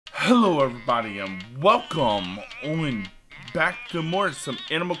Hello everybody and welcome on back to some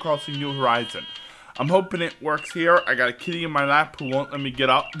Animal Crossing New Horizon. I'm hoping it works here. I got a kitty in my lap who won't let me get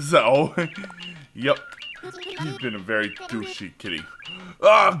up, so yep. He's been a very douchey kitty.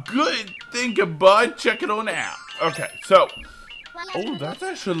 Oh, good thinking, bud. Check it on out. Okay, so oh, that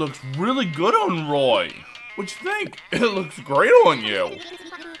actually looks really good on Roy. What you think? It looks great on you.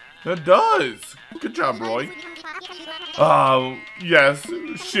 It does. Good job, Roy. Yes,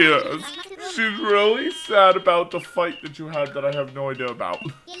 she is. She's really sad about the fight that you had that I have no idea about.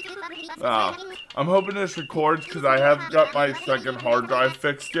 I'm hoping this records because I haven't got my second hard drive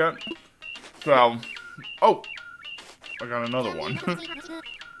fixed yet. So, oh, I got another one.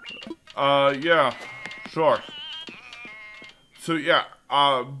 Yeah, sure. So yeah,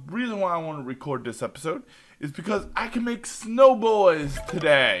 reason why I want to record this episode is because I can make snowboys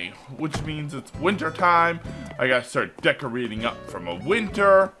today, which means it's winter time. I gotta start decorating up from a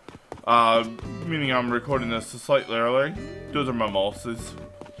winter, meaning I'm recording this slightly early. Those are my mimosas.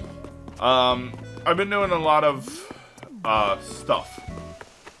 I've been doing a lot of, stuff.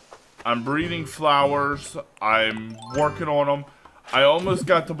 I'm breeding flowers. I'm working on them. I almost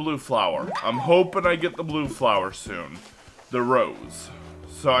got the blue flower. I'm hoping I get the blue flower soon. The rose.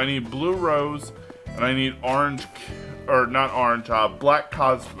 So I need blue rose, and I need orange, or not orange, black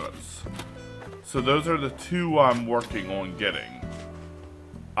cosmos. So those are the two I'm working on getting.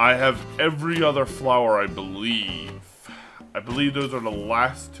 I have every other flower, I believe. I believe those are the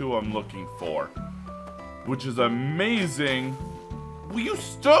last two I'm looking for. Which is amazing. Will you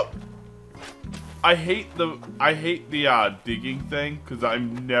stop? I hate the digging thing, because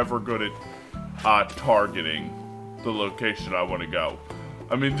I'm never good at targeting the location I want to go.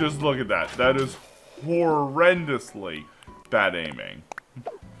 I mean, just look at that. That is horrendously bad aiming.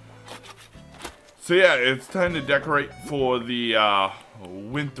 So yeah, it's time to decorate for the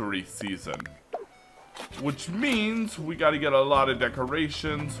wintry season. Which means we got to get a lot of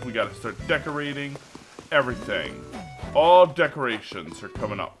decorations. We got to start decorating everything. All decorations are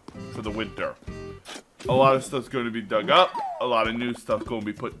coming up for the winter. A lot of stuff's going to be dug up. A lot of new stuff going to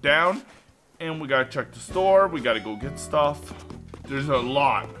be put down. And we gotta check the store, we gotta go get stuff. There's a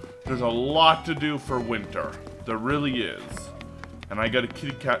lot to do for winter. There really is. And I got a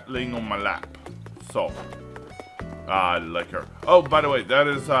kitty cat laying on my lap. So, I like her. Oh, by the way, that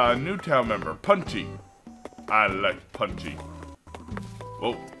is a new town member, Punchy. I like Punchy.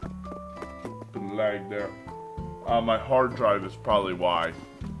 Oh, the lag there. My hard drive is probably why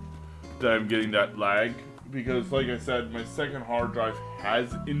that I'm getting that lag. Because, like I said, my second hard drive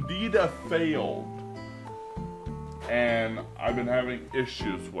has indeed failed. And I've been having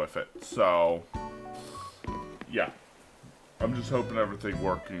issues with it. So, yeah. I'm just hoping everything's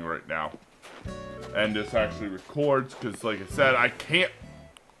working right now. And this actually records, because, like I said, I can't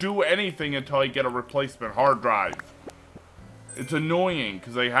do anything until I get a replacement hard drive. It's annoying,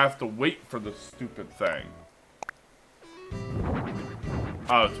 because I have to wait for the stupid thing.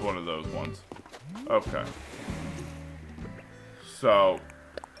 Oh, it's one of those ones. Okay. So,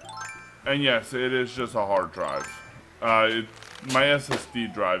 and yes, it is just a hard drive. My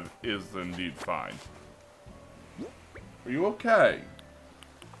SSD drive is indeed fine. Are you okay?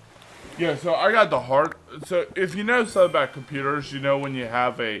 Yeah, so I got the hard... So, if you know something about computers, you know when you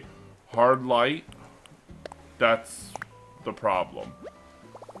have a hard light, that's the problem.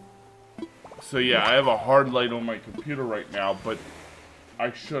 So yeah, I have a hard light on my computer right now, but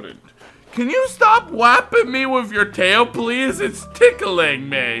I shouldn't. Can you stop whapping me with your tail, please? It's tickling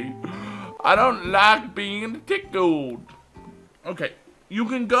me. I don't like being tickled. Okay, you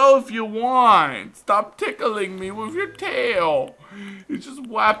can go if you want. Stop tickling me with your tail. It's just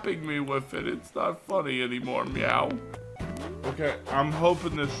whapping me with it. It's not funny anymore, meow. Okay, I'm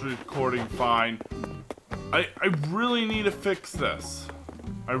hoping this is recording fine. I really need to fix this.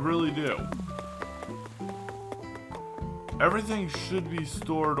 I really do. Everything should be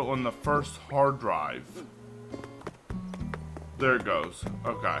stored on the first hard drive. There it goes.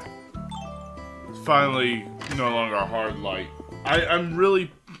 Okay. It's finally no longer a hard light. I'm really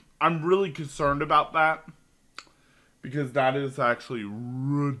concerned about that. Because that is actually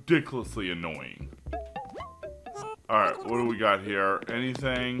ridiculously annoying. Alright, what do we got here?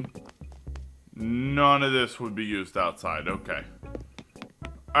 Anything? None of this would be used outside. Okay.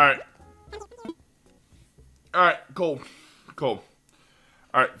 Alright. Alright, cool. Cool.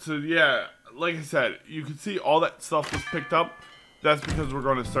 Alright, so yeah, like I said, you can see all that stuff was picked up. That's because we're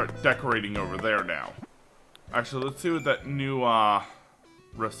going to start decorating over there now. Actually, let's see what that new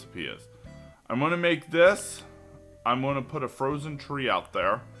recipe is. I'm going to make this. I'm going to put a frozen tree out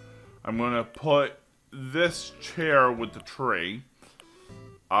there. I'm going to put this chair with the tree.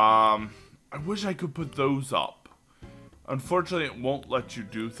 I wish I could put those up. Unfortunately, it won't let you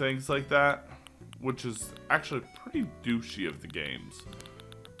do things like that, which is actually pretty douchey of the games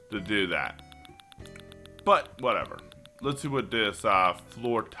to do that. But, whatever. Let's see what this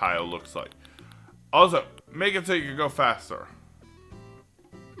floor tile looks like. Also, make it so you can go faster.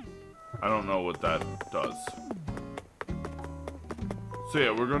 I don't know what that does. So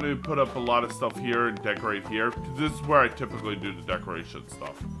yeah, we're going to put up a lot of stuff here and decorate here, because this is where I typically do the decoration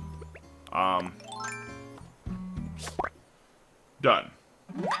stuff. Done.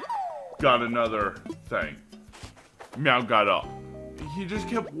 Got another thing. Meow got up. He just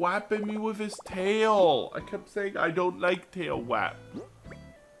kept whapping me with his tail. I kept saying I don't like tail whap.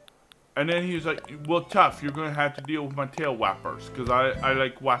 And then he was like, well, tough, you're going to have to deal with my tail whappers, because I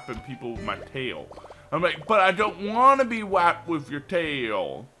like whapping people with my tail. I'm like, but I don't want to be whapped with your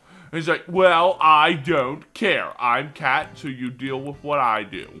tail. And he's like, well, I don't care. I'm cat, so you deal with what I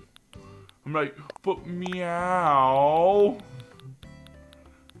do. I'm like, but meow.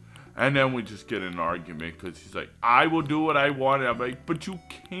 And then we just get in an argument because he's like, I will do what I want. And I'm like, but you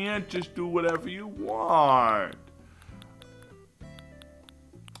can't just do whatever you want.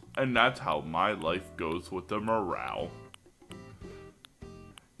 And that's how my life goes with the morale.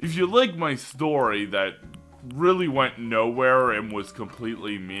 If you like my story that really went nowhere and was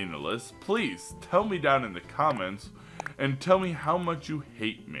completely meaningless, please tell me down in the comments and tell me how much you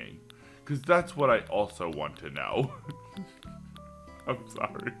hate me. Because that's what I also want to know. I'm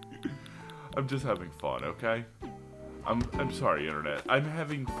sorry. I'm just having fun, okay? I'm sorry, Internet. I'm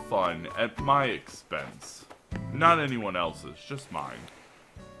having fun at my expense. Not anyone else's, just mine.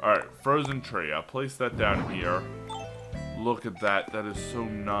 Alright, frozen tree. I'll place that down here. Look at that. That is so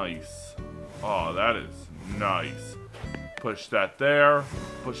nice. Oh, that is nice. Push that there.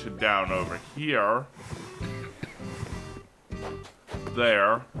 Push it down over here.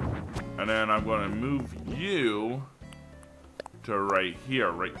 There. And then I'm going to move you to right here,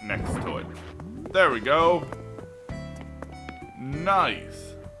 right next to it. There we go.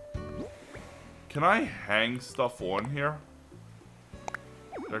 Nice. Can I hang stuff on here?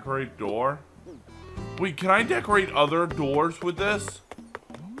 Decorate door? Wait, can I decorate other doors with this?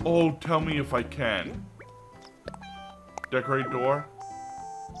 Oh, tell me if I can. Decorate door?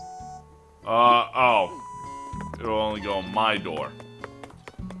 Oh. It'll only go on my door.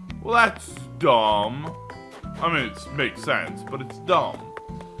 Well, that's dumb. I mean, it makes sense, but it's dumb.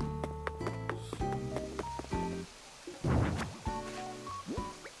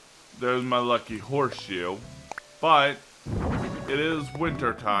 There's my lucky horseshoe. But it is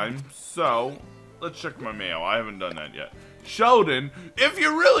winter time, so let's check my mail. I haven't done that yet. Sheldon, if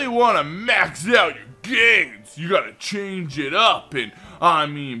you really want to max out your gains, you gotta change it up. And I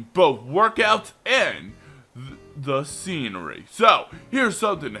mean both workouts and the scenery. So, here's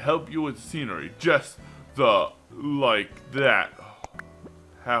something to help you with scenery. Just like that.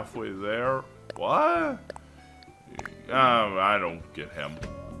 Halfway there. What? I don't get him.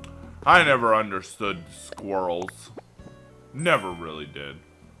 I never understood squirrels. Never really did.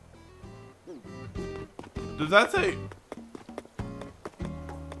 Does that say...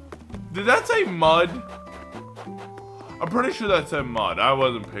 Did that say mud? I'm pretty sure that said mud. I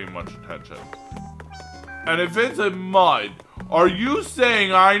wasn't paying much attention. And if it's in mud, are you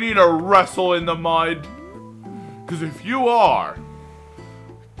saying I need to wrestle in the mud? Because if you are,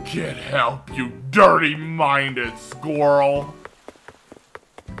 get help, you dirty-minded squirrel.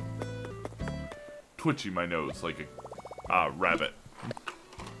 Twitchy my nose like a rabbit.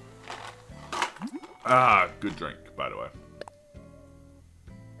 Good drink, by the way.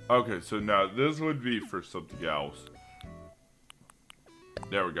 Okay, so now this would be for something else.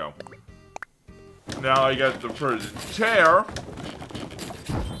 There we go. Now I got the frozen chair.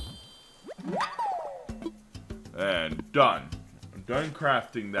 And done. I'm done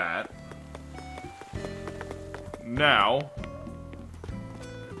crafting that. Now,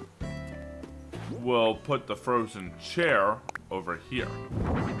 we'll put the frozen chair over here.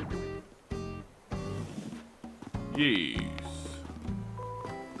 Yes.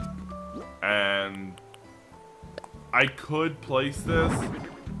 And I could place this,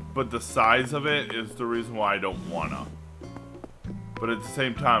 but the size of it is the reason why I don't wanna. But at the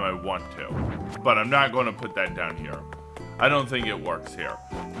same time, I want to. But I'm not going to put that down here. I don't think it works here.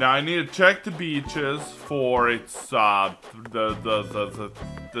 Now, I need to check the beaches for its, the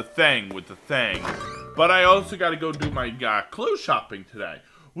thing with the thing. But I also got to go do my clothes shopping today.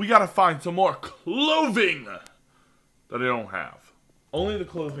 We got to find some more clothing that I don't have. Only the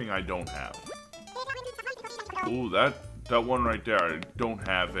clothing I don't have. Ooh, that one right there, I don't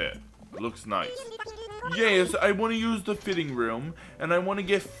have it. It looks nice. Yes, I want to use the fitting room, and I want to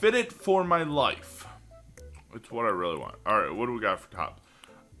get fitted for my life. It's what I really want. Alright, what do we got for top?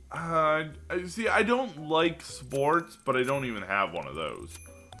 See, I don't like sports, but I don't even have one of those.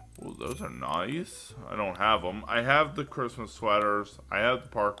 Well, those are nice. I don't have them. I have the Christmas sweaters. I have the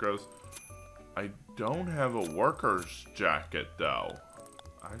parkas. I don't have a worker's jacket, though.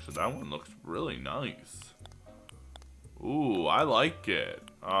 Actually, that one looks really nice. Ooh, I like it.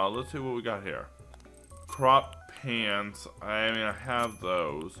 Let's see what we got here. Crop pants. I mean, I have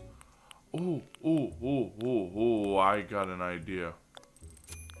those. Ooh, I got an idea.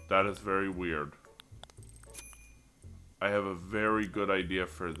 That is very weird. I have a very good idea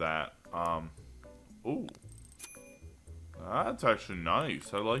for that. Ooh. That's actually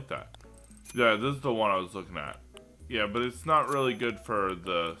nice. I like that. Yeah, this is the one I was looking at. Yeah, but it's not really good for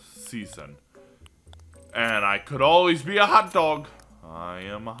the season. And I could always be a hot dog. I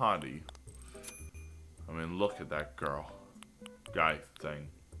am a hottie. I mean, look at that girl. Guy thing.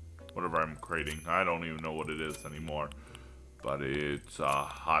 Whatever I'm creating. I don't even know what it is anymore. But it's a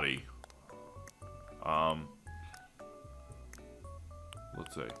hottie.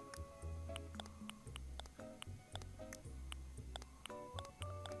 Let's see.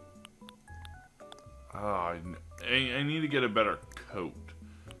 I need to get a better coat.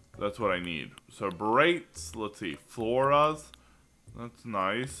 That's what I need. So berets, let's see, floras. That's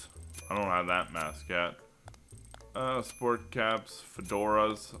nice. I don't have that mask yet. Sport caps,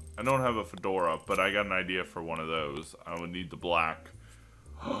 fedoras. I don't have a fedora, but I got an idea for one of those. I would need the black.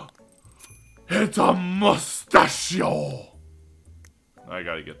 It's a mustachio! I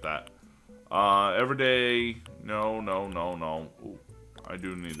gotta get that. Everyday. No. Ooh, I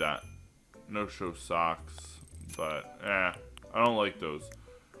do need that. No show socks. But, I don't like those.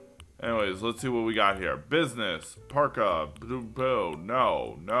 Anyways, let's see what we got here. Business. Parka.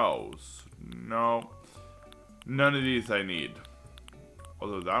 No. No. None of these I need.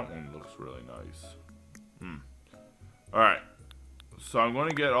 Although that one looks really nice. Alright. So I'm going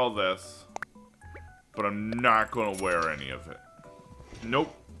to get all this. But I'm not going to wear any of it.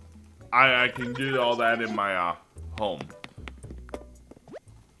 Nope. I can do all that in my home.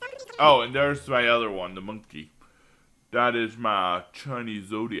 Oh, and there's my other one, the monkey. That is my Chinese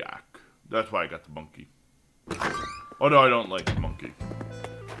Zodiac. That's why I got the monkey. Oh no, I don't like the monkey.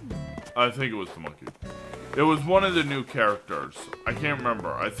 I think it was the monkey. It was one of the new characters. I can't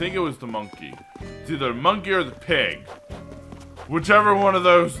remember. I think it was the monkey. It's either the monkey or the pig. Whichever one of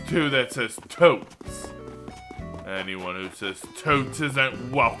those two that says totes. Anyone who says totes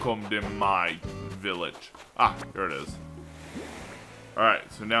isn't welcomed in my village. Ah, here it is.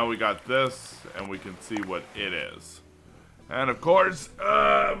 Alright, so now we got this, and we can see what it is. And of course,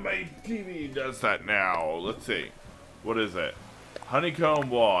 my TV does that now. Let's see. What is it? Honeycomb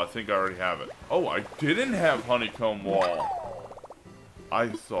wall. I think I already have it. Oh, I didn't have honeycomb wall. I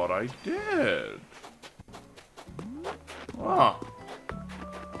thought I did. Huh.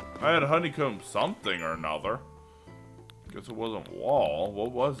 I had honeycomb something or another. Guess it wasn't wall.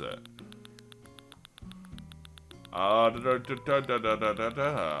 What was it?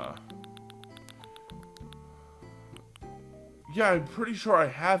 Yeah, I'm pretty sure I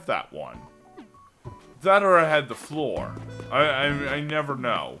have that one. That or I had the floor. I never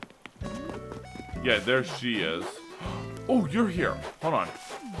know. Yeah, there she is. Oh, you're here. Hold on.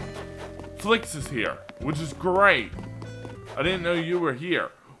 Flix is here, which is great. I didn't know you were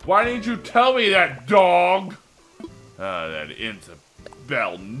here. Why didn't you tell me that, dog? That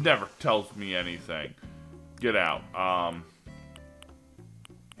Isabelle never tells me anything. Get out.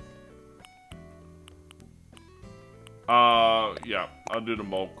 Yeah, I'll do the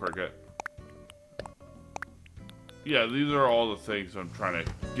mole cricket. Yeah, these are all the things I'm trying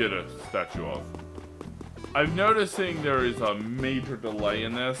to get a statue of. I'm noticing there is a major delay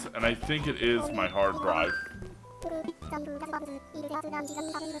in this, and I think it is my hard drive.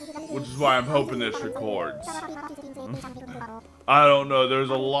 Which is why I'm hoping this records. I don't know, there's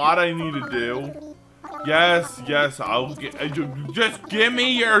a lot I need to do. Yes, I'll get. Just give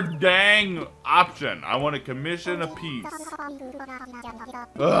me your dang option. I want to commission a piece.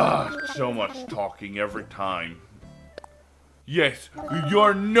 Ugh, so much talking every time. Yes,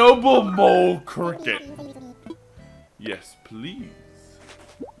 your noble mole cricket. Yes, please.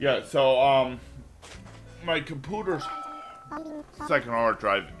 Yeah, so, my computer's second hard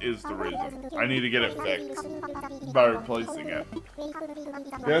drive is the reason. I need to get it fixed by replacing it.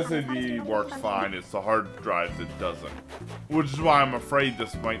 The SSD works fine, it's the hard drive that doesn't. Which is why I'm afraid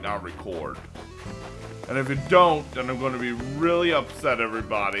this might not record. And if it don't, then I'm going to be really upset,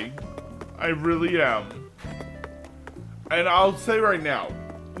 everybody. I really am. And I'll say right now,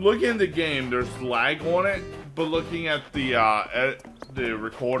 looking at the game, there's lag on it, but looking at the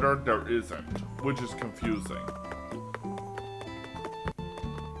recorder, there isn't, which is confusing.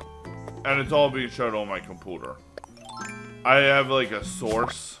 And it's all being shown on my computer. I have like a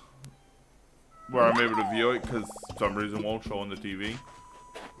source where I'm able to view it because for some reason it won't show on the TV.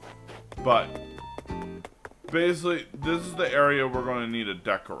 But basically, this is the area we're going to need to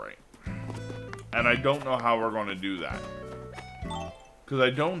decorate. And I don't know how we're going to do that. Because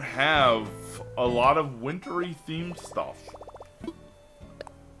I don't have a lot of wintry themed stuff.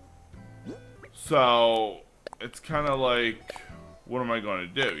 So, it's kind of like, what am I going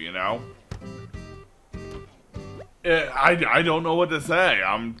to do, you know? I don't know what to say.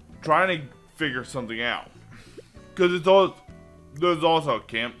 I'm trying to figure something out. Because there's also a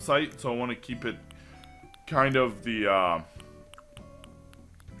campsite, so I want to keep it kind of the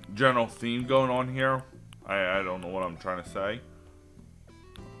general theme going on here. I don't know what I'm trying to say.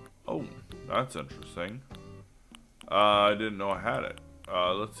 Oh, that's interesting. I didn't know I had it.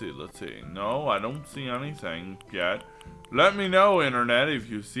 Let's see. No, I don't see anything yet. Let me know, Internet, if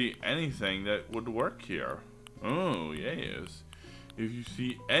you see anything that would work here. Oh, yes. If you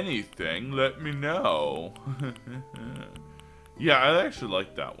see anything, let me know. Yeah, I actually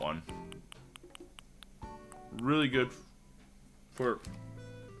like that one. Really good for...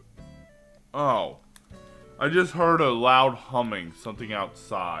 Oh. I just heard a loud humming, something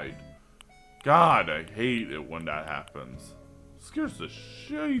outside. God, I hate it when that happens. It scares the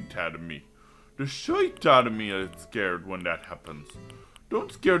shit out of me. The shit out of me is scared when that happens.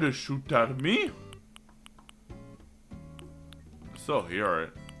 Don't scare the shit out of me. I still hear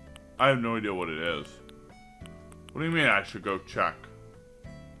it. I have no idea what it is. What do you mean I should go check?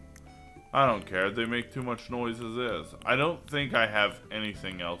 I don't care. They make too much noise as is. I don't think I have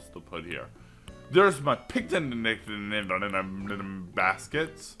anything else to put here. There's my picnic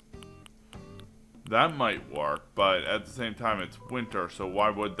baskets. That might work, but at the same time it's winter, so why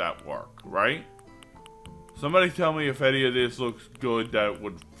would that work, right? Somebody tell me if any of this looks good that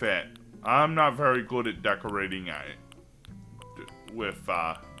would fit. I'm not very good at decorating with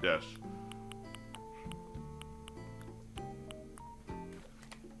this.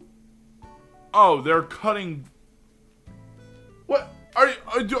 Oh, they're cutting. What?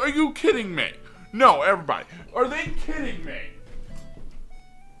 Are you kidding me? No, everybody. Are they kidding me?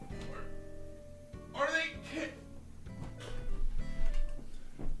 Are they kidding?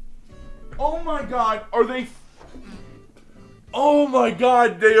 Oh my God, are they? Oh my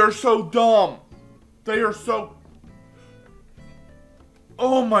God, they are so dumb. They are so.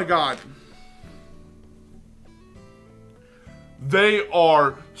 Oh my God. They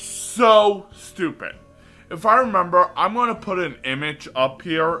are so stupid. If I remember, I'm going to put an image up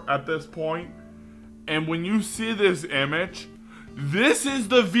here at this point. And when you see this image, this is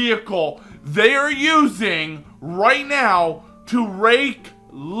the vehicle they are using right now to rake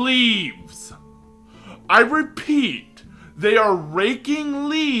leaves. I repeat, they are raking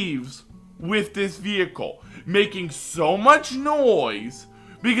leaves with this vehicle, making so much noise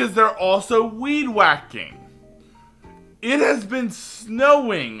because they're also weed whacking. It has been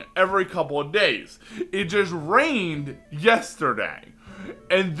snowing every couple of days. It just rained yesterday.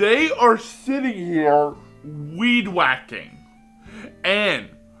 And they are sitting here weed whacking. And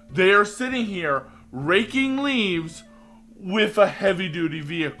they are sitting here raking leaves with a heavy duty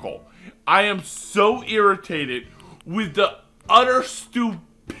vehicle. I am so irritated with the utter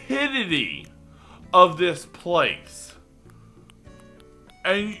stupidity of this place.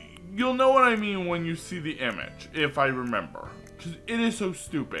 And you'll know what I mean when you see the image, if I remember. Because it is so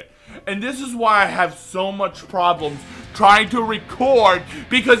stupid. And this is why I have so much problems trying to record,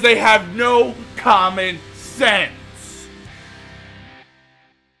 because they have no common sense.